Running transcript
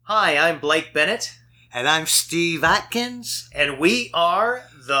Hi, I'm Blake Bennett. And I'm Steve Atkins. And we are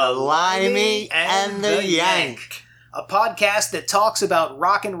The Limey and the Yank. A podcast that talks about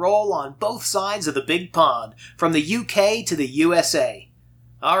rock and roll on both sides of the big pond, from the UK to the USA.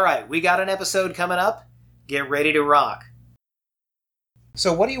 Alright, we got an episode coming up. Get ready to rock.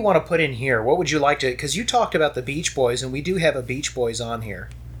 So what do you want to put in here? What would you like to... Because you talked about the Beach Boys, and we do have a Beach Boys on here.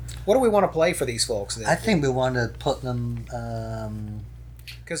 What do we want to play for these folks then? I think we want to put them...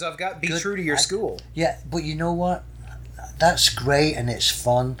 Because I've got Be True to Your School. Yeah, but you know what? That's great and it's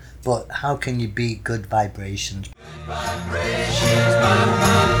fun, but how can you beat Good Vibrations? Good vibrations,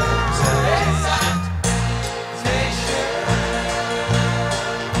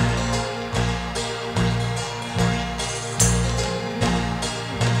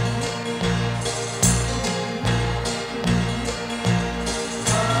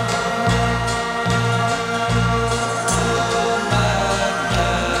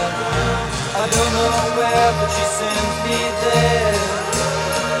 but she sends me there.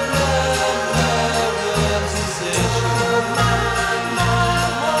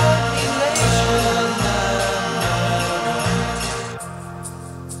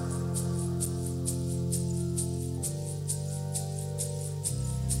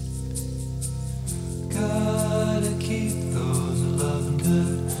 Gotta keep those loving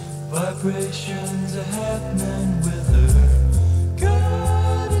good vibrations are happening with her.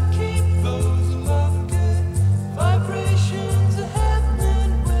 Gotta keep those loving good vibrations are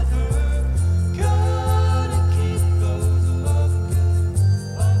happening with her. Gotta keep those loving good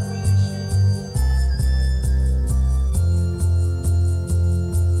vibrations.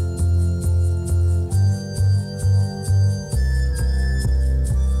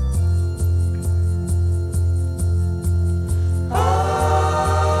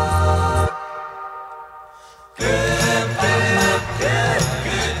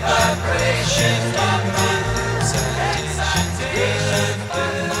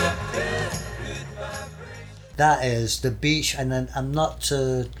 That is the Beach, and then I'm not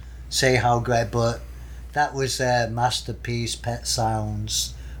to say how great, but that was their masterpiece, Pet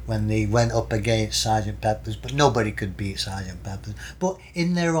Sounds, when they went up against Sgt. Pepper's, but nobody could beat Sgt. Pepper's. But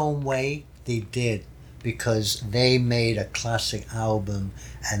in their own way, they did, because they made a classic album,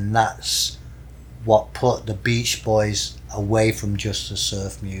 and that's what put the Beach Boys away from just the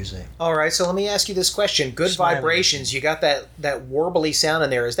surf music. All right, so let me ask you this question. Good Smiling. Vibrations, you got that warbly sound in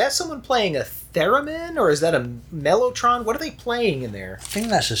there. Is that someone playing a theremin, or is that a mellotron? What are they playing in there? I think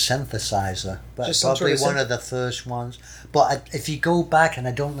that's a synthesizer, but Just some probably sort of one of the first ones. But if you go back, and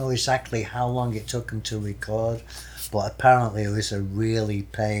I don't know exactly how long it took them to record, but apparently it was a really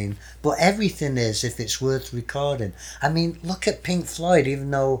pain. But everything is, if it's worth recording. I mean, look at Pink Floyd,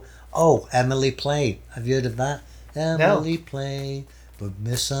 even though, Emily Played. Have you heard of that? Emily Played, but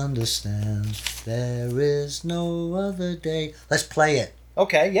misunderstand. There is no other day. Let's play it.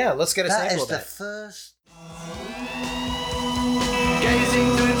 Okay, yeah, let's get a sample of that. That is the first...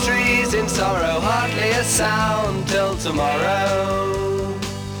 Gazing through trees in sorrow, hardly a sound till tomorrow.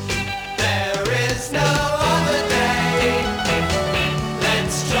 There is no other day.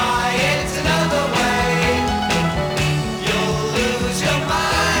 Let's try it another way. You'll lose your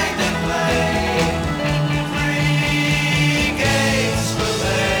mind and play. Three gates for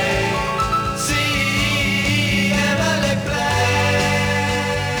May. See Emily play.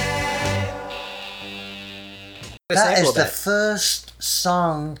 That is the first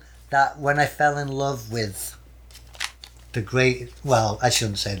song that when I fell in love with the great, well, I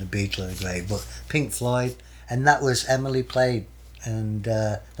shouldn't say the Beatles are great, but Pink Floyd, and that was Emily Played, and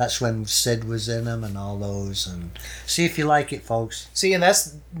that's when Sid was in them and all those, and see if you like it, folks. See, and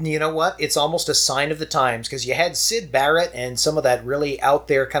that's, you know what? It's almost a sign of the times, because you had Sid Barrett and some of that really out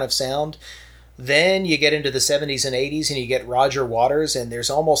there kind of sound. Then you get into the 70s and 80s and you get Roger Waters, and there's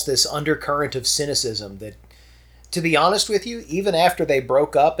almost this undercurrent of cynicism that, to be honest with you, even after they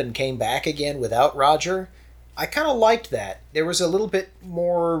broke up and came back again without Roger, I kind of liked that. There was a little bit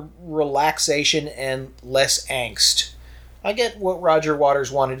more relaxation and less angst. I get what Roger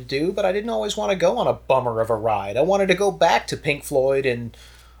Waters wanted to do, but I didn't always want to go on a bummer of a ride. I wanted to go back to Pink Floyd and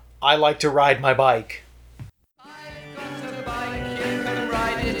I Like to Ride My Bike. I've got a bike, you can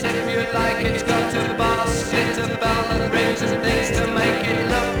ride it if you like. It's got a basket, a bell and rings and things to make it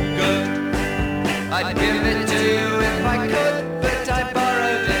look good. I'd give it to you if I could, but I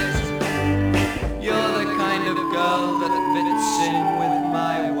borrowed it. You're the kind of girl that fits in with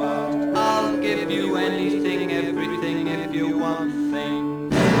my world. I'll give you anything, everything, if you want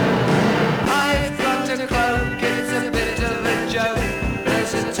things. I've got a cloak, it's a bit of a joke.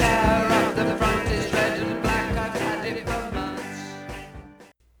 There's a tear up the front, it's red and black, I've had it for months.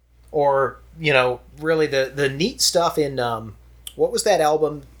 Or, really the neat stuff in, what was that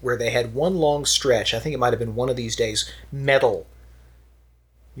album where they had one long stretch? I think it might have been One of These Days. Meddle.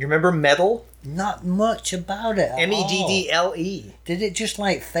 You remember Meddle? Not much about it at Meddle. Did it just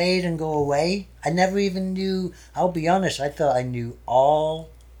like fade and go away? I never even knew. I'll be honest, I thought I knew all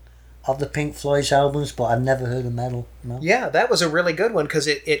of the Pink Floyd's albums, but I've never heard of Metal. No. Yeah, that was a really good one because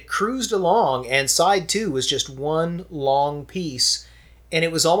it cruised along, and side 2 was just one long piece, and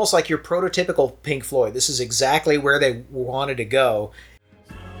it was almost like your prototypical Pink Floyd. This is exactly where they wanted to go.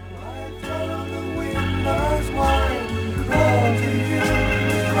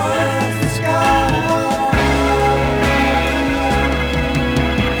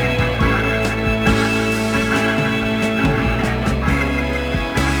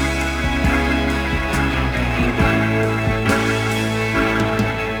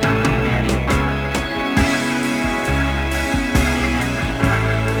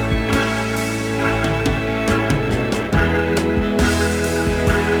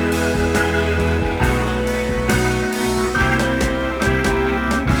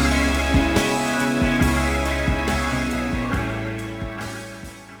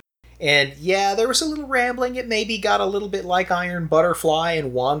 And yeah, there was a little rambling. It maybe got a little bit like Iron Butterfly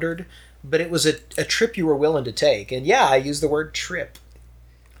and wandered, but it was a trip you were willing to take. And yeah, I use the word trip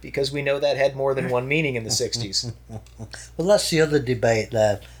because we know that had more than one meaning in the 60s. Well, that's the other debate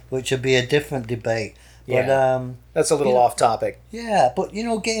there, which would be a different debate. But, yeah, that's a little off topic. Yeah, but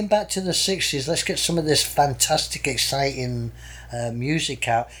getting back to the 60s, let's get some of this fantastic, exciting music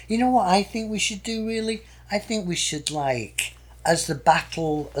out. You know what I think we should do, really? I think we should, as the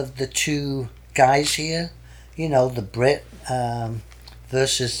battle of the two guys here, the Brit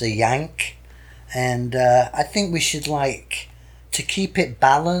versus the Yank. And I think we should, to keep it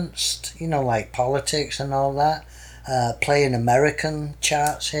balanced, like politics and all that, play an American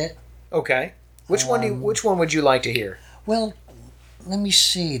charts hit. Okay. Which one would you like to hear? Well, let me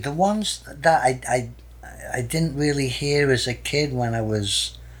see. The ones that I didn't really hear as a kid when I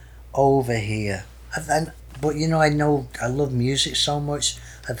was over here. But I know I love music so much.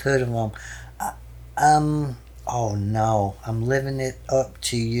 I've heard of them. Oh no, I'm Living It Up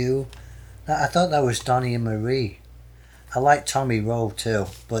to You. I thought that was Donnie and Marie. I like Tommy Rowe too,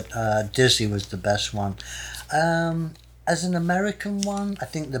 but Dizzy was the best one. As an American one, I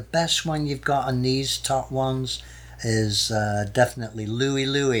think the best one you've got on these top ones is definitely Louie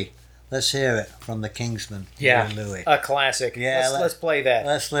Louie. Let's hear it from the Kingsmen. Yeah, Louie Louie. A classic. Yeah, let's play that.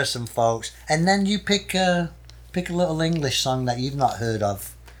 Let's listen, folks. And then you pick a little English song that you've not heard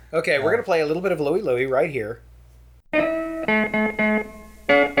of. Okay, we're going to play a little bit of Louie Louie right here.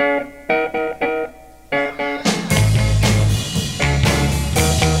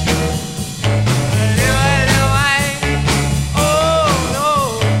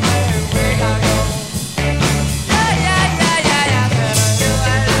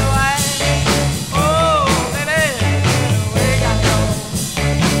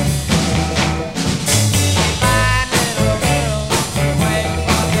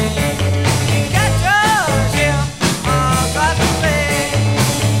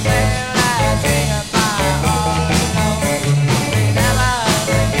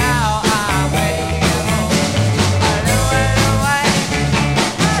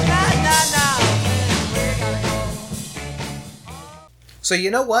 So you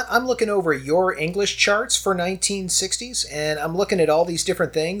know what? I'm looking over your English charts for 1960s, and I'm looking at all these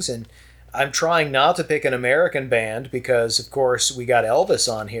different things, and I'm trying not to pick an American band because, of course, we got Elvis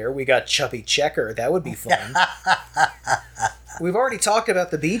on here. We got Chubby Checker. That would be fun. We've already talked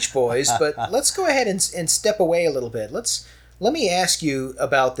about the Beach Boys, but let's go ahead and step away a little bit. Let me ask you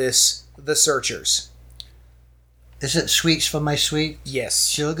about this, The Searchers. Is it Sweets for My Sweet? Yes.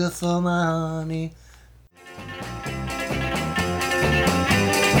 Sugar for my honey.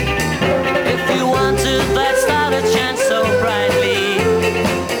 If you wanted that star to shine so brightly,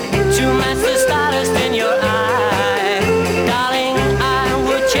 to match the stardust in your eye, darling, I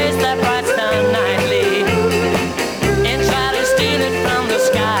would chase that bright star nightly and try to steal it from the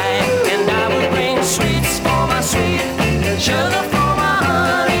sky. And I would bring sweets for my sweet, sugar for my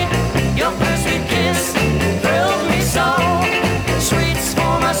honey. Your first sweet kiss thrilled me so. Sweets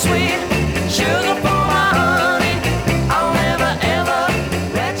for my sweet, sugar for my honey. I'll never ever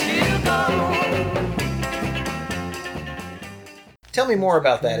let you go. Tell me more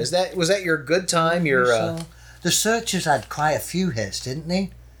about that. Was that your good time? The Searchers had quite a few hits, didn't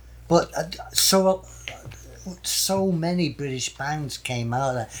they? But so many British bands came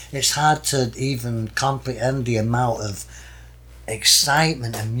out that it's hard to even comprehend the amount of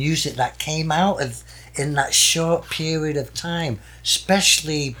excitement and music that came out of in that short period of time,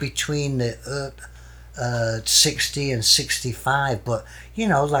 especially between the 60 and 65. But, you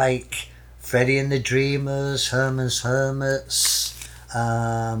know, like Freddie and the Dreamers, Herman's Hermits.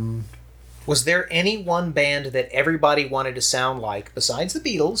 Was there any one band that everybody wanted to sound like, besides the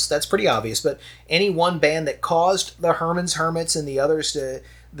Beatles? That's pretty obvious, but any one band that caused the Herman's Hermits and the others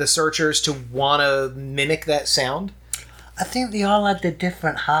the Searchers to want to mimic that sound? I think they all had the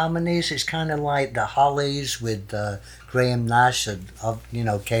different harmonies. It's kind of like the Hollies with Graham Nash,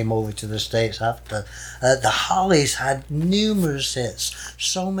 came over to the States after. The Hollies had numerous hits,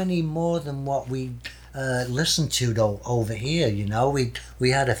 so many more than what we listened to over here. You know, we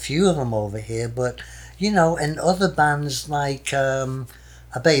had a few of them over here, but you know, and other bands like I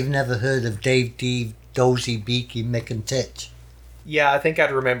bet you've never heard of Dave D, Dozy, Beaky, Mick and Titch. Yeah, I think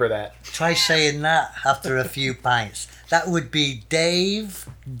I'd remember that. Try saying that after a few pints. That would be Dave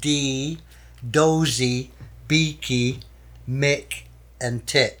D, Dozy, Beaky, Mick and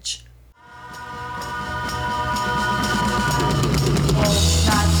Titch.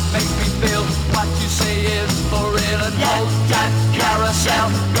 Make me feel what you say is for real and hold that carousel.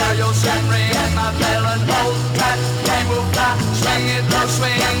 Girl, you'll soon ring my bell and hold that game will fly. Swing it low,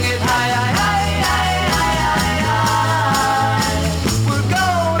 swing it high, high, high, high, high, high. We're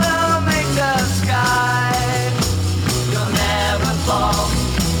gonna make the sky. You'll never fall.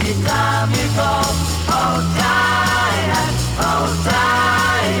 It's time you fall. Hold tight, hold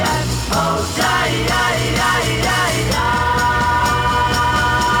tight, hold tight, tight, tight, tight.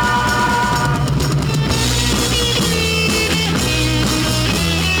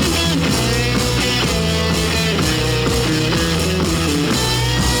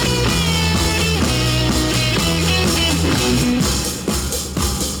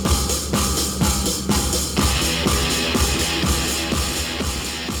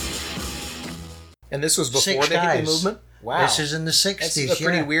 And this was before Six the hippie Guys. movement? Wow. This is in the 60s. That's a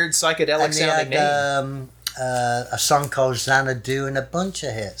pretty weird psychedelic and sounding they name. had a song called Xanadu and a bunch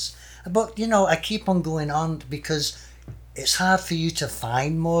of hits. But, you know, I keep on going on because it's hard for you to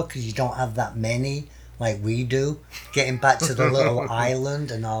find more because you don't have that many like we do. Getting back to the little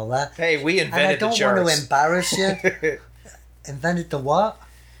island and all that. Hey, we And I invented the don't charts. want to embarrass you. Invented the what?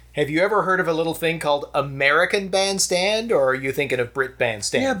 Have you ever heard of a little thing called American Bandstand, or are you thinking of Brit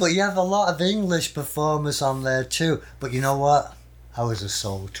Bandstand? Yeah, but you have a lot of English performers on there too. But you know what? I was a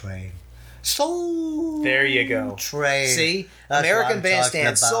Soul Train. Soul There you go. Train. See? That's American what I'm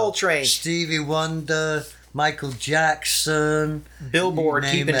Bandstand, talking about. Soul Train. Stevie Wonder, Michael Jackson, Billboard you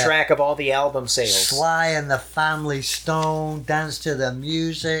name keeping it. track of all the album sales. Sly and the Family Stone, Dance to the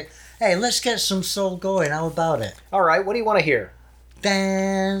Music. Hey, let's get some soul going. How about it? All right, what do you want to hear?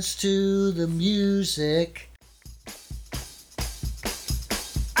 Dance to the music.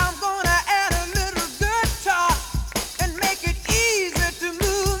 I'm gonna add a little guitar and make it easy to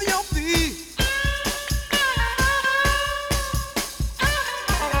move your feet.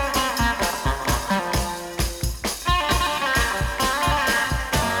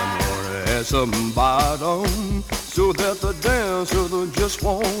 I'm gonna add some bottom so that the dancer just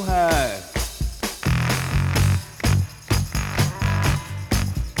won't hide.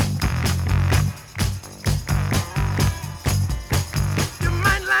 You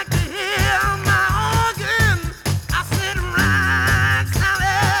might like to hear my organ. I sit right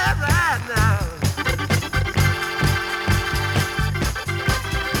solid right now.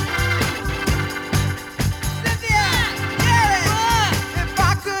 Cynthia, yeah, if I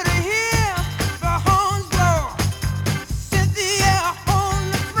could hear the horns blow, Cynthia on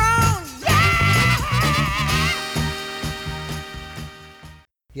the throne, yeah.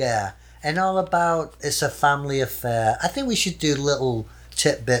 Yeah, and all about It's a Family Affair. I think we should do little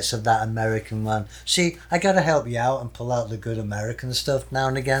tidbits of that American one. See, I gotta help you out and pull out the good American stuff now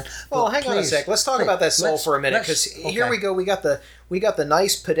and again. Well, But hang on a please, sec. Let's talk please, about that soul let's- for a minute, let's- because here okay. we go. We got the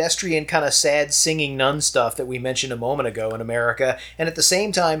nice pedestrian kind of sad singing nun stuff that we mentioned a moment ago in America, and at the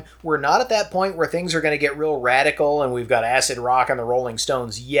same time, we're not at that point where things are going to get real radical and we've got acid rock and the Rolling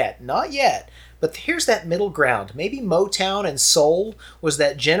Stones yet. Not yet. But here's that middle ground. Maybe Motown and soul was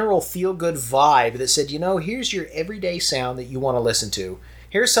that general feel-good vibe that said, you know, here's your everyday sound that you want to listen to.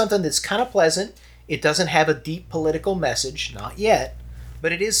 Here's something that's kind of pleasant. It doesn't have a deep political message, not yet,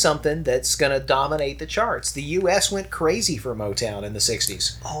 but it is something that's going to dominate the charts. The U.S. went crazy for Motown in the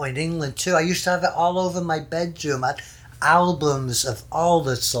 60s. Oh, in England too. I used to have it all over my bedroom. I had albums of all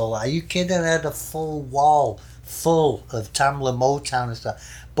the soul. Are you kidding? I had a full wall full of Tamla Motown and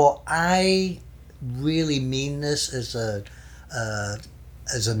stuff. But I really mean this as a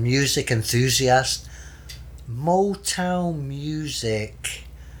music enthusiast. Motown music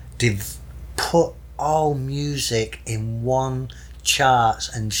put all music in one charts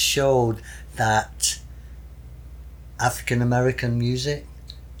and showed that African American music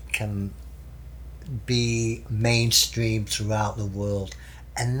can be mainstream throughout the world,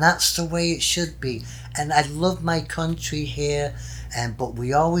 and that's the way it should be. And I love my country here, but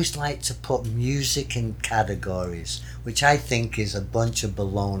we always like to put music in categories, which I think is a bunch of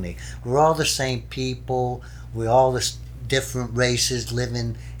baloney. We're all the same people, we're all the different races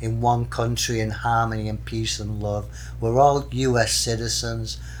living in one country in harmony and peace and love. We're all US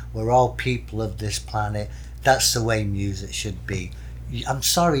citizens, we're all people of this planet. That's the way music should be. I'm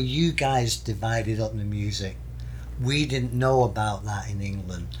sorry you guys divided up the music. We didn't know about that in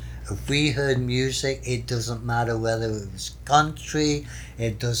England. If we heard music, it doesn't matter whether it was country,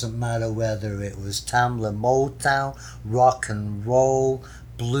 it doesn't matter whether it was Tamla Motown, rock and roll,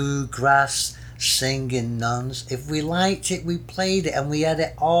 bluegrass, singing nuns. If we liked it, we played it, and we had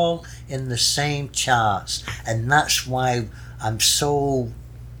it all in the same charts. And that's why I'm so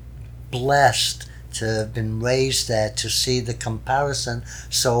blessed to have been raised there, to see the comparison,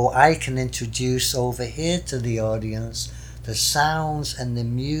 so I can introduce over here to the audience the sounds and the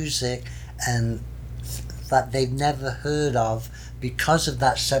music and that they've never heard of because of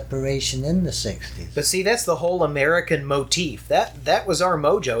that separation in the 60s. But see, that's the whole American motif. That was our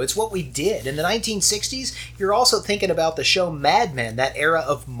mojo. It's what we did. In the 1960s, you're also thinking about the show Mad Men, that era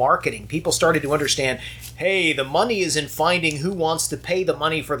of marketing. People started to understand, hey, the money is in finding who wants to pay the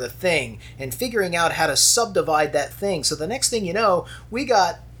money for the thing and figuring out how to subdivide that thing. So the next thing you know, we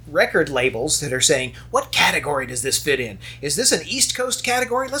got record labels that are saying, what category does this fit in? Is this an East Coast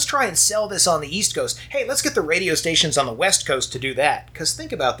category? Let's try and sell this on the East Coast. Hey, let's get the radio stations on the West Coast to do that. Because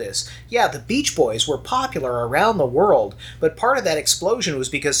think about this. Yeah, the Beach Boys were popular around the world, but part of that explosion was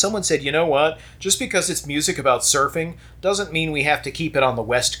because someone said, you know what? Just because it's music about surfing doesn't mean we have to keep it on the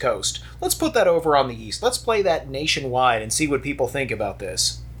West Coast. Let's put that over on the East. Let's play that nationwide and see what people think about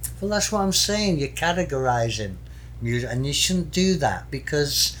this. Well, that's what I'm saying. You're categorizing music, and you shouldn't do that,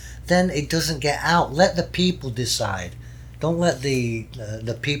 because then it doesn't get out. Let the people decide. Don't let the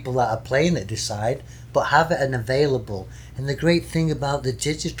people that are playing it decide, but have it and available. And the great thing about the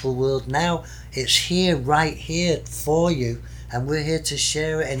digital world now, it's here, right here for you, and we're here to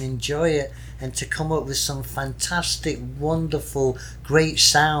share it and enjoy it and to come up with some fantastic, wonderful, great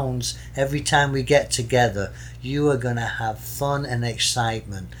sounds every time we get together. You are going to have fun and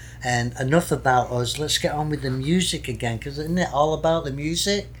excitement. And enough about us. Let's get on with the music again, because isn't it all about the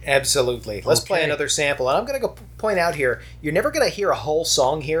music? Absolutely. Let's play another sample. And I'm going to go point out here, you're never going to hear a whole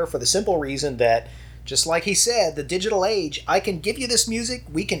song here for the simple reason that, just like he said, the digital age, I can give you this music,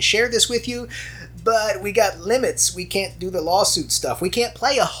 we can share this with you, but we got limits. We can't do the lawsuit stuff. We can't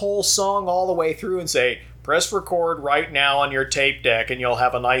play a whole song all the way through and say, press record right now on your tape deck and you'll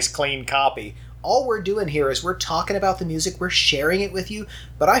have a nice clean copy. All we're doing here is we're talking about the music, we're sharing it with you,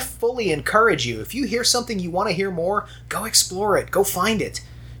 but I fully encourage you, if you hear something you want to hear more, go explore it, go find it.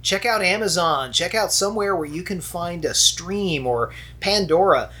 Check out Amazon, check out somewhere where you can find a stream or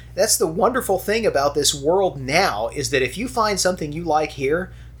Pandora. That's the wonderful thing about this world now, is that if you find something you like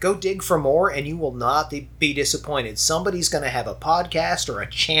here, go dig for more and you will not be disappointed. Somebody's going to have a podcast or a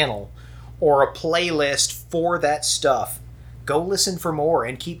channel or a playlist for that stuff. Go listen for more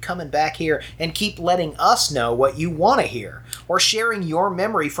and keep coming back here and keep letting us know what you want to hear or sharing your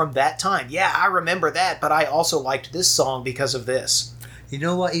memory from that time. Yeah, I remember that, but I also liked this song because of this. You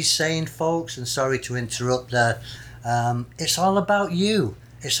know what he's saying, folks? And sorry to interrupt there. It's all about you.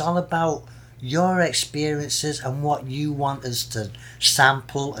 It's all about your experiences and what you want us to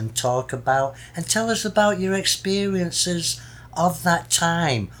sample and talk about. And tell us about your experiences of that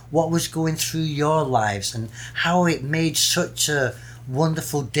time, what was going through your lives and how it made such a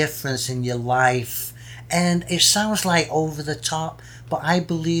wonderful difference in your life. And it sounds like over the top, but I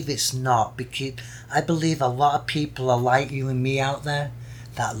believe it's not, because I believe a lot of people are like you and me out there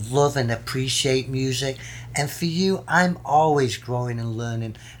that love and appreciate music. And for you, I'm always growing and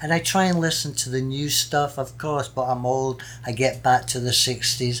learning, and I try and listen to the new stuff, of course, but I'm old. I get back to the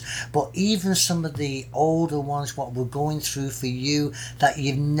 60s, but even some of the older ones, what we're going through for you that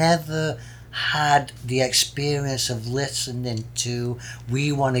you've never had the experience of listening to,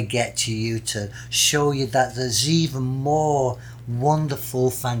 we want to get to you to show you that there's even more wonderful,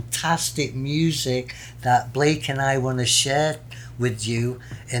 fantastic music that Blake and I want to share with you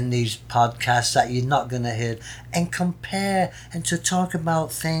in these podcasts that you're not going to hear, and compare and to talk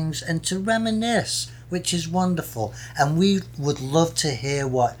about things and to reminisce, which is wonderful. And we would love to hear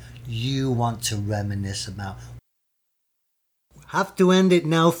what you want to reminisce about. Have to end it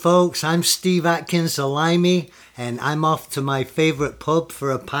now, folks. I'm Steve Atkins, the Limey, and I'm off to my favourite pub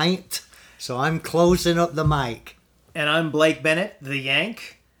for a pint. So I'm closing up the mic. And I'm Blake Bennett, the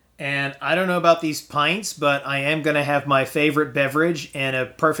Yank. And I don't know about these pints, but I am going to have my favorite beverage in a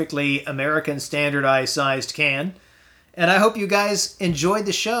perfectly American standardized sized can. And I hope you guys enjoyed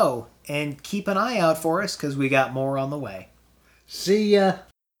the show. And keep an eye out for us because we got more on the way. See ya.